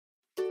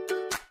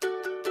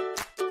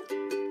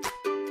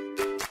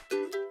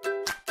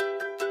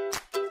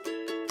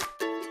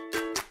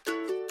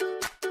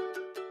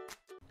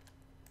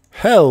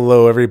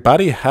Hello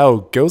everybody,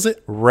 how goes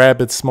it?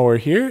 Rabbitsmore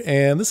here,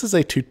 and this is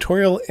a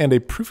tutorial and a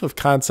proof of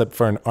concept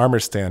for an armor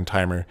stand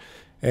timer.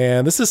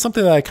 And this is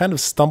something that I kind of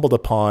stumbled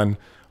upon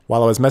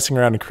while I was messing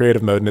around in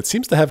creative mode, and it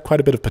seems to have quite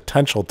a bit of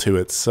potential to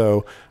it.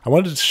 So I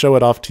wanted to show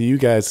it off to you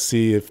guys,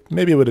 see if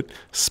maybe it would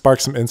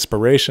spark some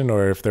inspiration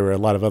or if there were a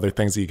lot of other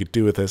things that you could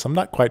do with this. I'm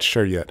not quite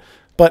sure yet.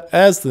 But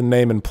as the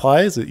name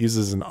implies, it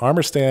uses an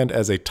armor stand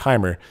as a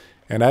timer.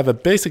 And I have a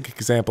basic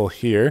example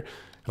here,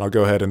 and I'll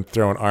go ahead and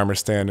throw an armor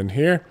stand in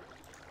here.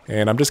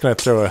 And I'm just going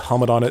to throw a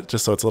helmet on it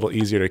just so it's a little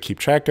easier to keep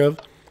track of.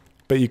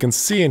 But you can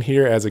see in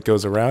here as it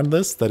goes around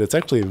this that it's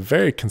actually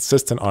very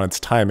consistent on its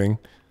timing,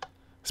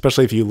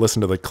 especially if you listen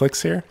to the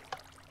clicks here.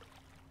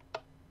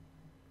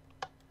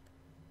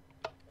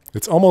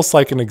 It's almost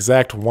like an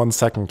exact 1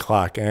 second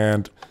clock.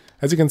 And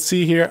as you can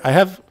see here, I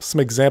have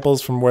some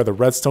examples from where the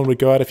redstone would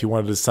go out if you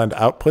wanted to send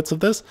outputs of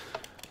this.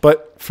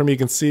 But you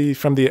can see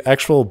from the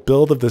actual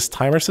build of this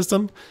timer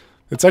system,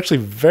 it's actually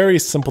very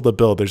simple to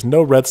build. There's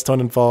no redstone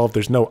involved,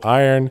 there's no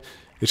iron.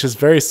 It's just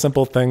very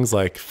simple things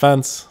like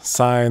fence,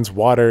 signs,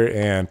 water,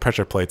 and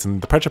pressure plates.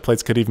 And the pressure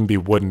plates could even be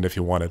wooden if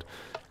you wanted.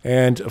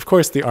 And of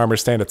course the armor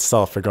stand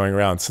itself for going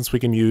around. Since we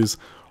can use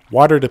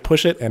water to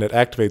push it and it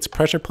activates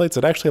pressure plates,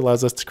 it actually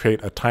allows us to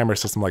create a timer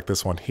system like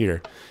this one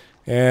here.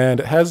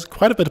 And it has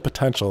quite a bit of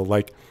potential.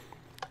 Like,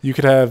 you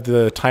could have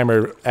the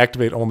timer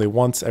activate only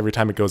once every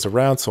time it goes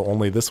around, so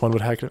only this one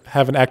would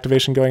have an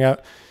activation going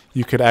out.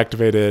 You could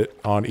activate it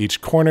on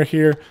each corner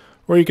here,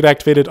 or you could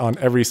activate it on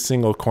every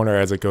single corner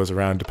as it goes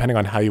around, depending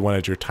on how you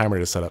wanted your timer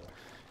to set up.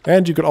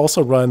 And you could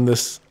also run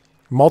this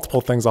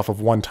multiple things off of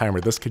one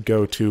timer. This could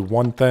go to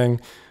one thing,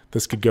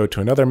 this could go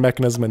to another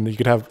mechanism, and you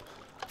could have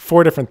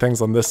 4 different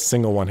things on this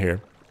single one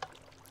here.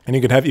 And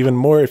you could have even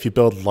more if you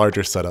build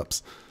larger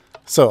setups.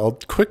 So I'll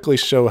quickly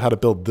show how to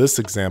build this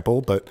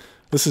example, but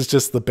this is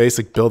just the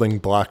basic building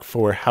block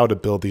for how to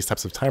build these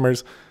types of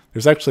timers.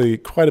 There's actually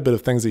quite a bit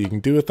of things that you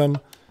can do with them.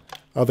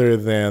 Other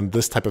than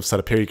this type of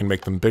setup here, you can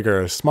make them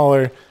bigger or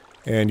smaller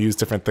and use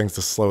different things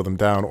to slow them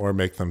down or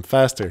make them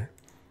faster.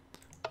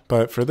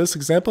 But for this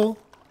example,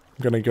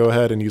 I'm going to go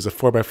ahead and use a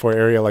 4x4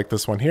 area like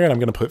this one here, and I'm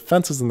going to put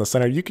fences in the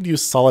center. You could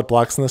use solid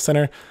blocks in the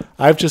center.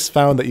 I've just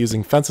found that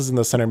using fences in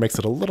the center makes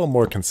it a little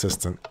more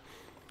consistent.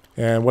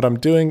 And what I'm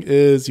doing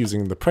is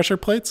using the pressure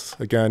plates.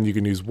 Again, you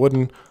can use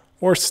wooden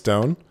or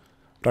stone,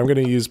 but I'm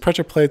going to use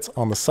pressure plates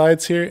on the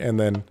sides here and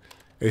then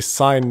a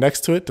sign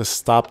next to it to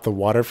stop the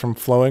water from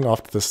flowing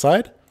off to the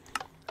side.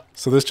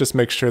 So this just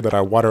makes sure that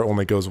our water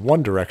only goes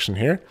one direction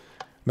here.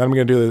 And then I'm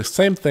going to do the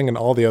same thing in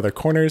all the other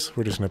corners.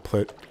 We're just going to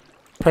put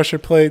pressure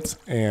plates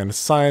and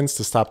signs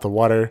to stop the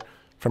water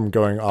from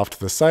going off to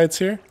the sides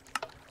here.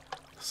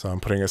 So I'm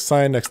putting a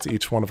sign next to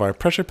each one of our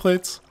pressure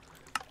plates.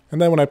 And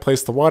then when I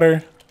place the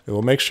water, it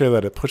will make sure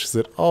that it pushes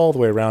it all the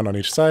way around on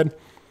each side.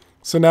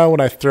 So now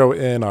when I throw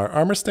in our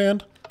armor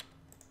stand,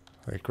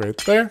 like right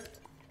there,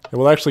 it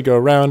will actually go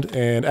around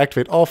and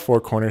activate all 4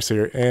 corners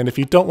here. And if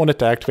you don't want it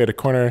to activate a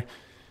corner,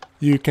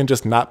 you can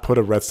just not put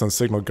a redstone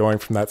signal going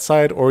from that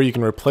side, or you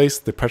can replace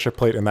the pressure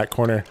plate in that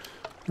corner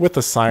with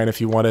a sign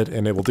if you wanted,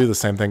 and it will do the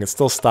same thing. It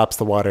still stops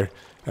the water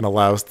and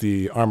allows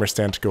the armor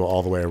stand to go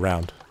all the way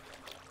around.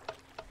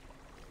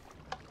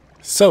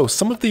 So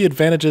some of the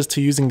advantages to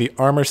using the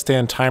armor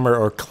stand timer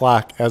or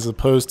clock as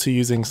opposed to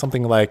using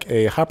something like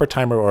a hopper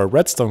timer or a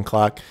redstone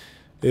clock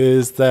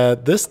is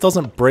that this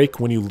doesn't break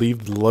when you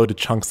leave the loaded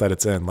chunks that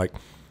it's in. Like,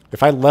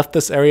 if I left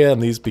this area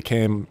and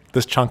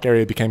this chunk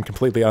area became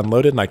completely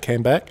unloaded and I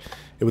came back,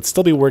 it would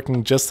still be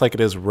working just like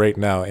it is right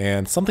now.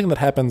 And something that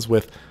happens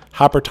with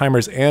hopper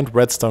timers and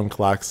redstone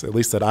clocks, at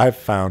least that I've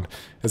found,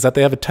 is that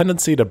they have a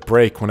tendency to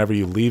break whenever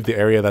you leave the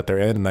area that they're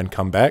in and then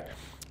come back.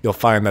 You'll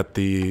find that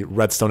the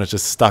redstone is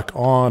just stuck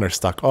on or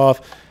stuck off,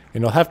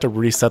 and you'll have to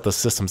reset the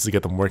systems to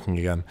get them working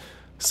again.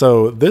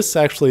 So this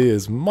actually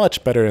is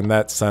much better in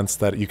that sense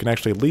that you can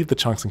actually leave the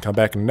chunks and come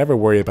back and never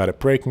worry about it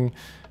breaking.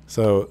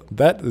 So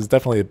that is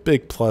definitely a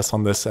big plus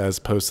on this as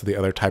opposed to the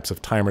other types of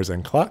timers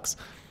and clocks.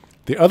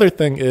 The other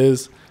thing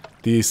is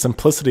the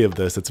simplicity of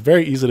this. It's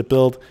very easy to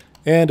build,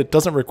 and it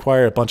doesn't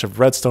require a bunch of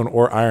redstone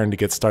or iron to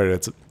get started.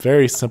 It's a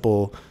very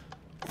simple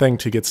thing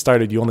to get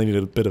started. You only need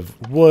a bit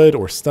of wood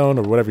or stone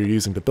or whatever you're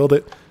using to build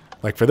it.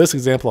 Like for this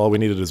example, all we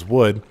needed is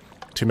wood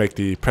to make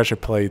the pressure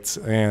plates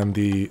and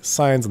the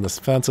signs and the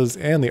fences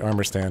and the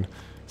armor stand.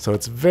 So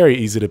it's very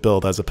easy to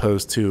build as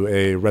opposed to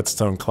a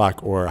redstone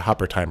clock or a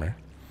hopper timer.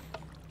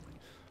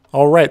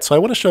 Alright, so I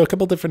want to show a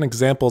couple different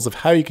examples of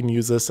how you can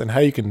use this and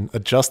how you can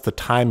adjust the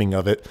timing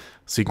of it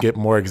so you can get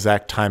more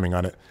exact timing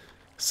on it.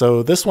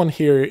 So this one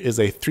here is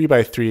a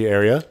 3x3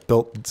 area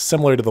built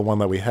similar to the one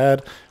that we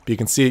had, but you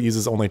can see it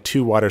uses only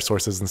 2 water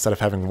sources instead of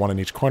having 1 in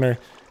each corner,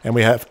 and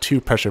we have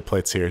 2 pressure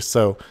plates here.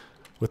 So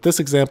with this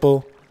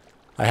example,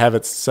 I have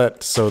it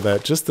set so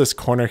that just this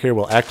corner here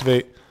will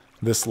activate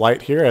this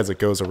light here as it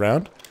goes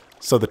around.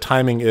 So the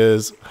timing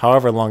is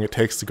however long it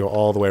takes to go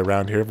all the way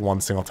around here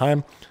one single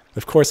time.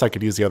 Of course, I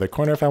could use the other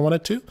corner if I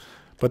wanted to,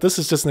 but this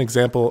is just an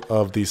example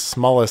of the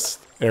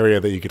smallest area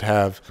that you could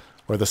have,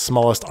 or the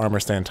smallest armor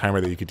stand timer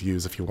that you could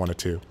use if you wanted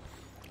to.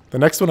 The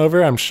next one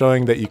over, I'm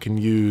showing that you can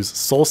use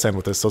soul sand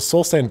with this. So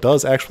soul sand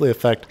does actually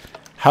affect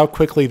how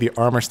quickly the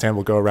armor stand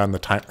will go around the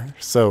timer.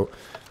 So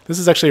this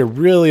is actually a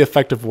really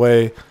effective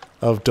way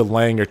of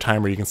delaying your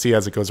timer. You can see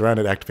as it goes around,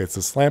 it activates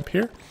this lamp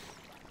here.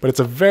 But it's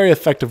a very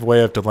effective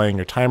way of delaying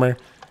your timer,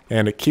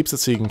 and it keeps it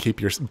so you can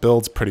keep your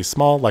builds pretty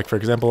small. Like for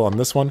example, on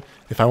this one,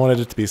 if I wanted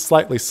it to be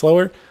slightly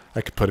slower,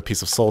 I could put a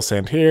piece of soul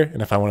sand here,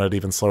 and if I wanted it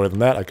even slower than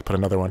that, I could put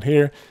another one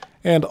here,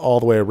 and all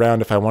the way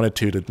around if I wanted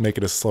to make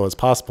it as slow as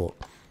possible.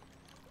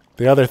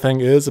 The other thing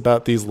is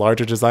about these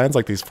larger designs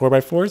like these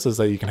 4x4s is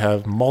that you can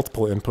have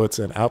multiple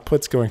inputs and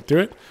outputs going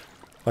through it.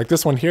 Like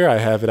this one here, I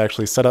have it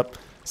actually set up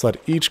so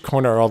that each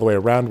corner all the way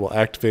around will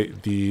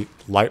activate the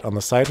light on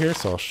the side here,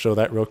 so I'll show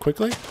that real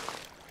quickly.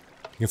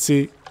 You can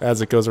see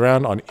as it goes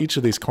around on each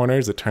of these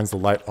corners, it turns the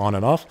light on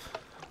and off.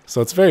 So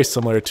it's very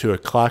similar to a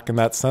clock in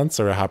that sense,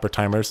 or a hopper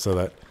timer, so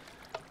that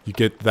you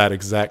get that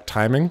exact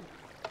timing.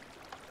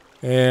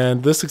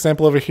 And this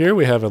example over here,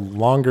 we have a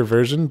longer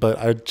version, but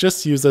I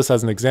just use this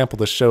as an example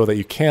to show that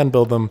you can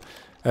build them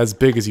as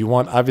big as you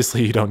want.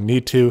 Obviously, you don't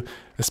need to,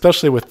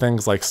 especially with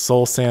things like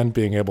soul sand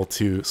being able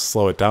to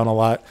slow it down a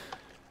lot.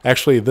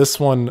 Actually, this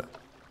one,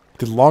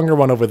 the longer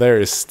one over there,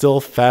 is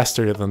still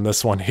faster than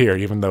this one here,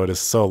 even though it is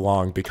so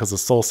long, because the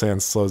soul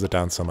sand slows it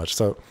down so much.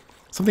 So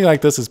something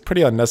like this is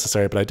pretty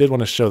unnecessary, but I did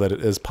want to show that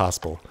it is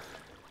possible.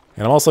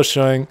 And I'm also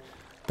showing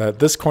that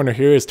this corner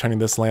here is turning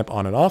this lamp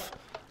on and off.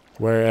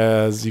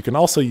 Whereas you can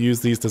also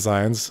use these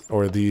designs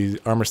or the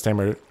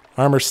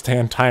armor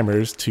stand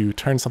timers to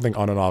turn something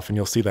on and off, and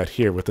you'll see that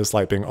here with this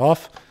light being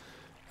off.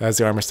 As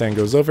the armor stand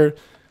goes over,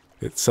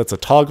 it sets a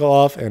toggle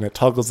off and it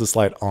toggles this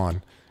light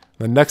on.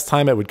 The next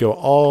time it would go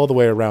all the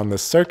way around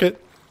this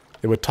circuit,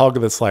 it would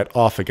toggle this light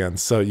off again.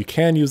 So you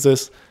can use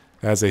this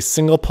as a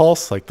single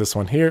pulse like this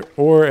one here,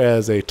 or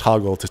as a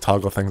toggle to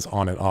toggle things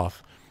on and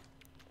off.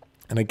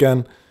 And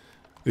again,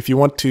 if you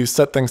want to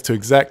set things to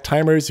exact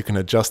timers, you can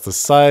adjust the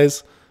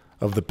size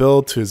of the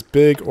build to as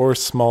big or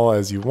small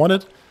as you want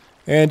it,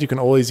 and you can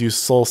always use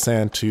soul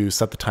sand to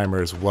set the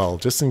timer as well,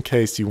 just in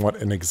case you want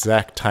an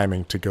exact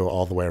timing to go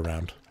all the way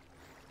around.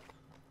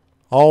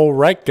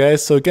 Alright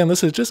guys, so again,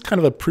 this is just kind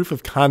of a proof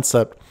of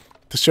concept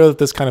to show that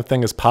this kind of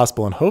thing is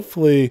possible and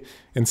hopefully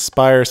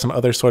inspire some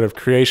other sort of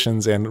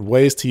creations and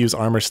ways to use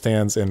armor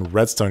stands in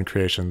redstone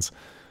creations.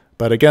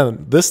 But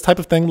again, this type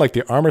of thing like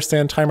the armor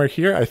stand timer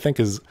here, I think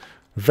is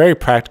very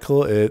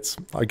practical. It's,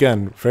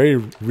 again, very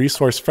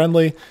resource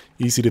friendly,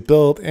 easy to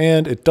build,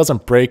 and it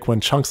doesn't break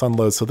when chunks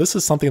unload. So this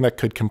is something that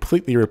could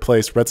completely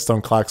replace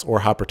redstone clocks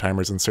or hopper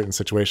timers in certain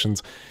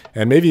situations,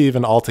 and maybe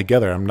even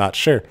altogether, I'm not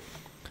sure.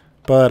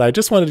 But I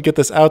just wanted to get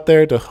this out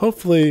there to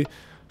hopefully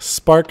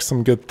spark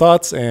some good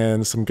thoughts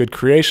and some good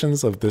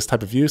creations of this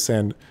type of use,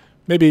 and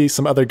maybe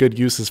some other good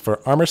uses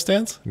for armor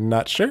stands,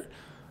 not sure.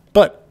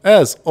 But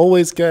as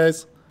always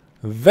guys,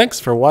 thanks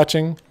for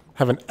watching,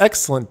 have an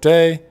excellent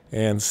day,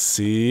 and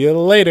see you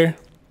later.